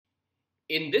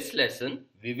In this lesson,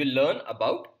 we will learn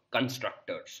about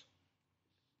constructors.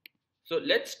 So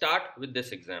let's start with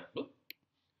this example.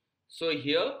 So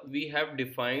here we have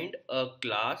defined a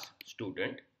class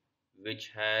student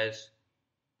which has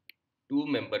two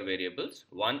member variables,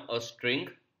 one a string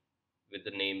with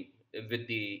the name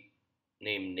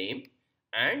name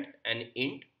and an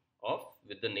int of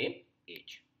with the name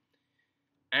age.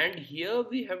 And here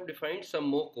we have defined some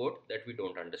more code that we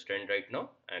don't understand right now,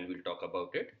 and we'll talk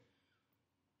about it.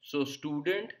 So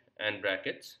student and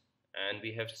brackets, and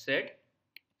we have said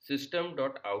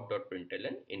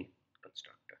system.out.println in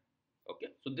constructor. Okay,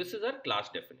 so this is our class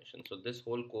definition. So this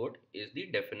whole code is the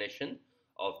definition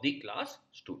of the class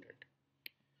student.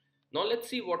 Now let's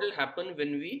see what will happen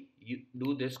when we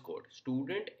do this code.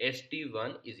 Student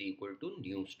st1 is equal to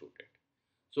new student.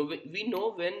 So we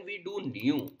know when we do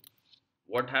new,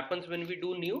 what happens when we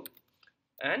do new?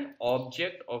 An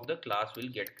object of the class will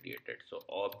get created. So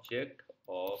object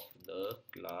of the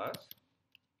class,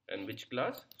 and which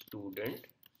class? Student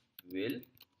will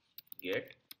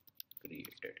get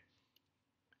created.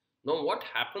 Now what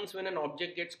happens when an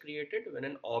object gets created? When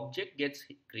an object gets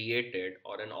created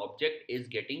or an object is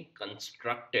getting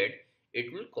constructed,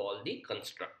 it will call the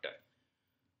constructor.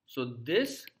 So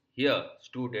this here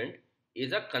student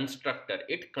is a constructor.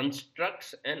 It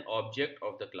constructs an object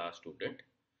of the class student.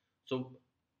 So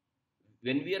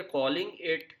when we are calling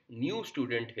it new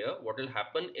student here, what will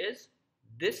happen is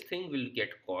this thing will get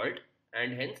called,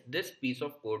 and hence this piece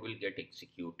of code will get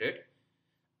executed,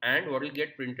 and what will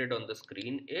get printed on the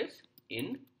screen is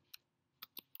in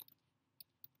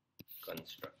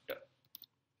constructor.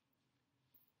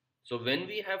 So when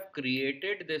we have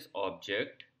created this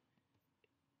object,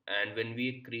 and when we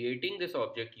are creating this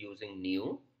object using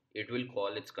new, it will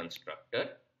call its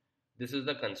constructor. This is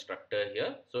the constructor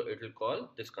here, so it will call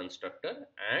this constructor,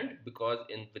 and because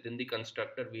within the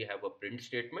constructor we have a print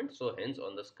statement, so hence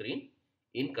on the screen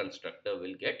in constructor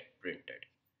will get printed.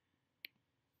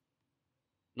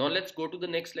 Now let's go to the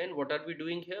next line. What are we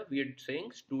doing here? We are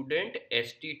saying student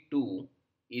st2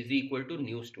 is equal to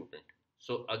new student.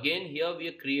 So again here we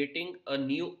are creating a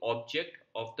new object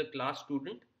of the class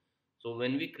student. So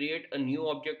when we create a new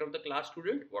object of the class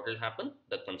student, what will happen?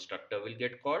 The constructor will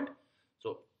get called.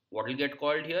 So what will get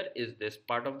called here is this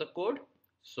part of the code.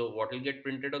 So what will get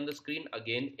printed on the screen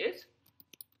again is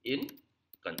in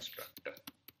constructor.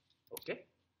 Okay,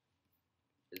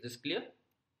 is this clear?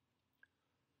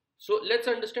 So let's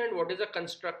understand what is a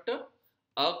constructor.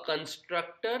 A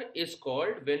constructor is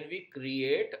called when we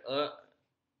create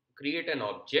an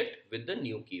object with the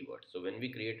new keyword. So when we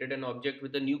created an object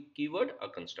with the new keyword, a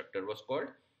constructor was called.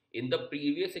 In the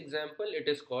previous example, it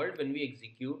is called when we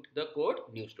execute the code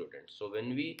new student. So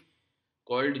when we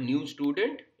called new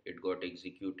student, it got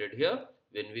executed here.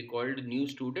 When we called new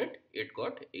student, it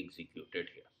got executed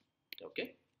here.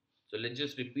 Okay, so let's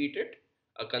just repeat it.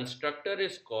 A constructor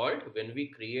is called when we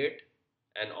create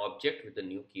an object with the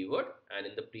new keyword, and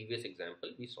in the previous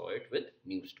example we saw it with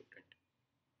new student.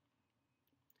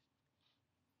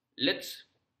 Let's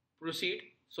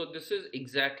proceed. So this is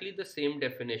exactly the same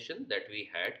definition that we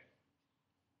had.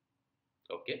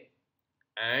 Okay,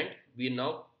 and we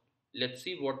now let's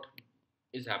see what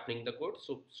is happening in the code.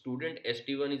 So student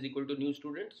st1 is equal to new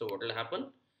student. So what will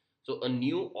happen? So a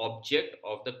new object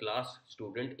of the class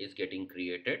student is getting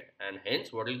created, and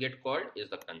hence what will get called is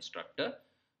the constructor.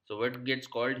 So what gets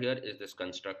called here is this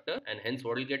constructor, and hence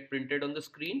what will get printed on the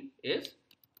screen is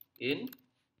in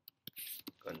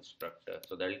constructor.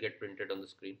 So that will get printed on the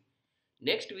screen.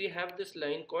 Next we have this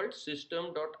line called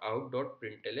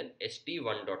system.out.println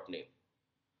st1.name.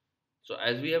 So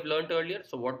as we have learnt earlier,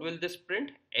 so what will this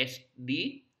print?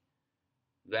 The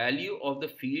value of the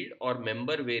field or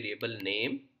member variable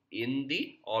name in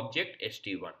the object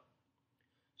st1.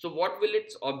 So what will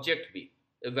its object be?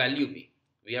 A value be?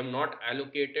 We have not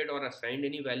allocated or assigned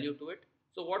any value to it.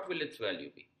 So what will its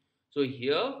value be? So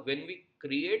here when we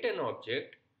create an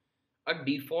object, a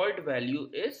default value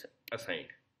is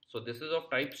assigned. So this is of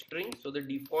type string. So the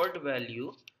default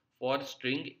value for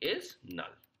string is null,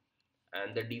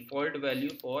 and the default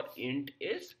value for int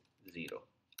is 0.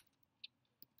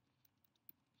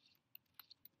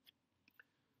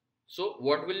 So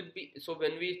what will be, so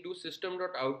when we do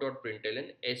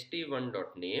system.out.println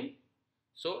st1.name,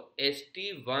 so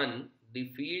st1, the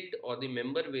field or the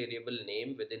member variable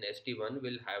name within st1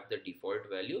 will have the default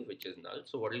value, which is null.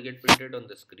 So what will get printed on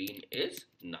the screen is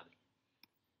null.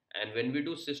 And when we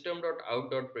do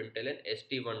system.out.println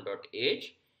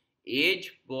st1.age,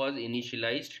 age was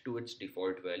initialized to its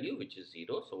default value, which is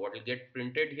 0. So what will get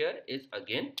printed here is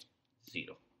again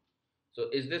 0. So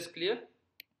is this clear?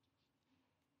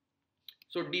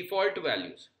 So default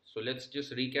values. So let's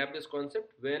just recap this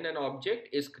concept. When an object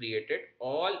is created,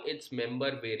 all its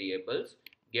member variables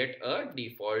get a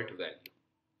default value.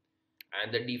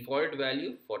 And the default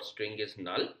value for string is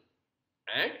null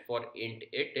and for int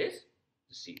it is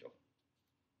 0.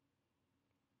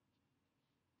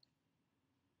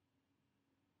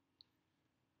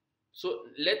 So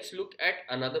let's look at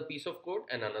another piece of code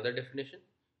and another definition.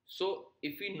 So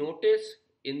if we notice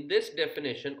in this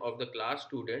definition of the class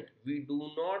student, we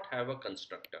do not have a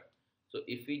constructor. So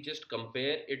if we just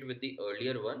compare it with the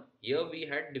earlier one, here we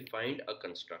had defined a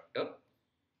constructor.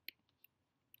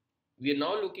 We are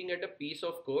now looking at a piece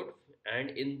of code,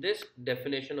 and in this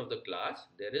definition of the class,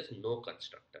 there is no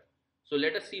constructor. So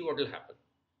let us see what will happen.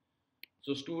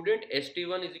 So student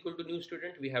st1 is equal to new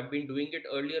student. We have been doing it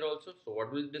earlier also. So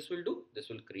what will this will do? This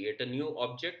will create a new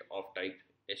object of type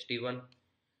st1.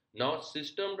 Now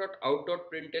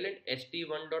system.out.println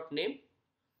st1.name.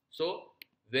 So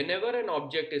whenever an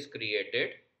object is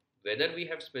created, whether we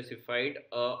have specified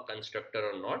a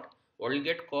constructor or not, what will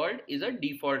get called is a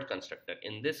default constructor.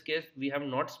 In this case, we have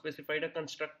not specified a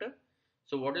constructor.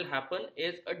 So what will happen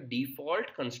is a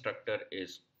default constructor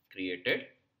is created.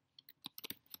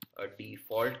 A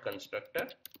default constructor.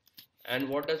 And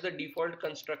what does the default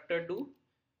constructor do?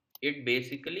 It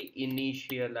basically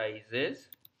initializes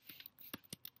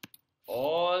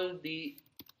all the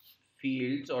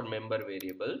fields or member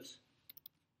variables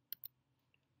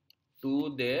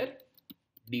to their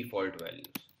default values.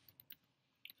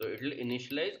 So it will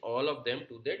initialize all of them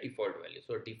to their default value.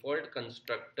 So default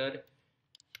constructor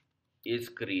is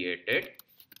created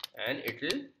and it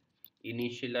will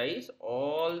initialize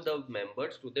all the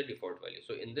members to the default value.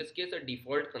 So in this case, a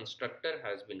default constructor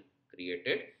has been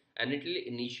created and it will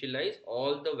initialize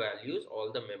all the values,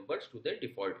 all the members to their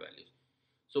default values.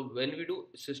 So when we do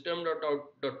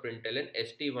system.out.println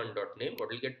st1.name, what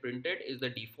will get printed is the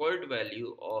default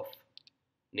value of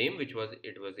name which was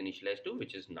initialized to,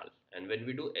 which is null. And when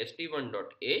we do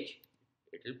st1.age,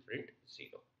 it will print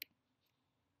 0.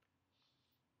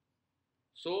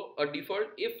 So a default,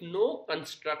 if no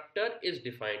constructor is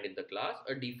defined in the class,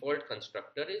 a default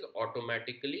constructor is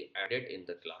automatically added in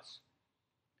the class.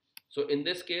 So in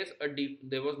this case,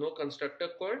 there was no constructor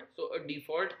called, so a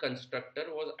default constructor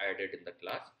was added in the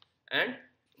class. And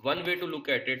one way to look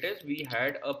at it is we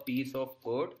had a piece of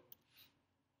code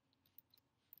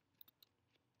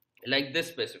like this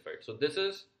specified. So this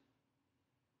is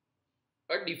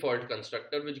a default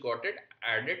constructor which got it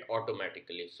added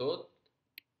automatically. So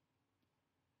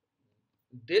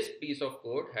this piece of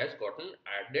code has gotten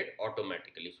added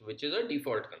automatically, so which is a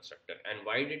default constructor. And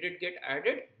why did it get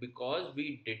added? Because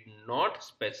we did not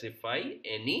specify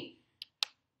any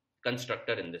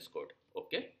constructor in this code.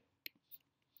 Okay.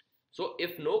 So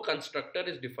if no constructor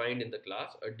is defined in the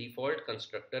class, a default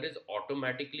constructor is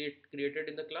automatically created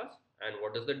in the class. And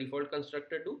what does the default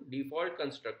constructor do? Default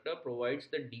constructor provides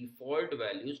the default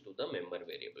values to the member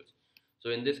variables. So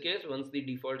in this case, once the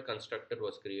default constructor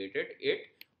was created, it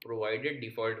provided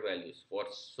default values.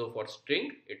 For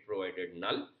string, it provided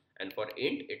null, and for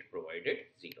int, it provided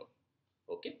 0.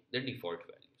 Okay, the default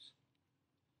values.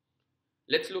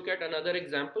 Let's look at another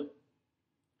example.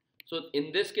 So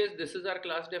in this case, this is our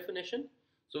class definition.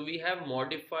 So we have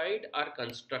modified our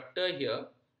constructor here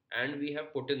and we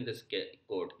have put in this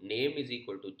code. Name is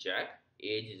equal to Jack,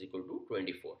 age is equal to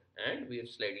 24, and we have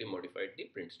slightly modified the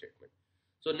print statement.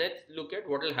 So let's look at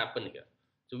what will happen here.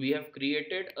 So we have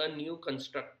created a new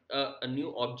a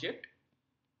new object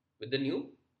with the new.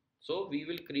 So we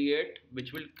will create,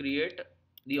 which will create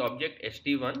the object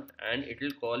st1 and it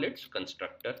will call its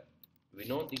constructor. We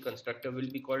know the constructor will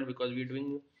be called because we are doing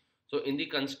new. So in the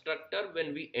constructor,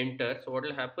 when we enter, so what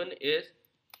will happen is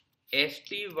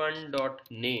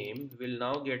st1.name will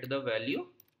now get the value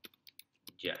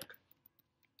Jack,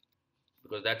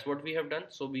 because that's what we have done.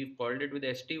 So we've called it with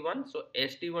st1. So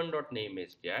st1.name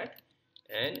is Jack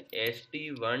and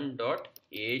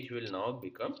st1.age will now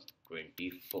become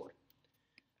 24.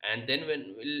 And then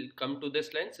when we'll come to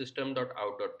this line,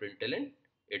 system.out.println,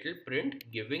 it will print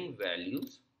giving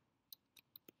values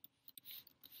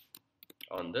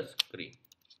on the screen.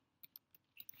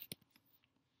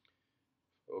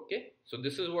 Okay, so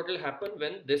this is what will happen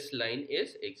when this line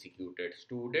is executed.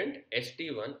 Student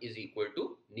st1 is equal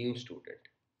to new student.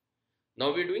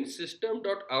 Now we're doing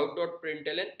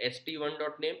system.out.println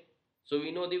st1.name. So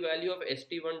we know the value of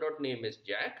st1.name is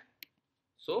Jack.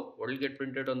 So what will get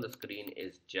printed on the screen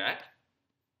is Jack.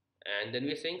 And then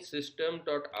we're saying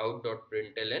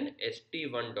system.out.println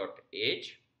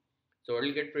st1.age. So what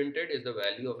will get printed is the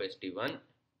value of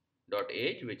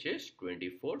st1.age, which is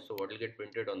 24. So what will get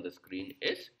printed on the screen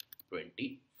is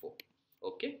 24.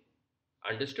 Okay,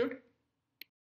 understood?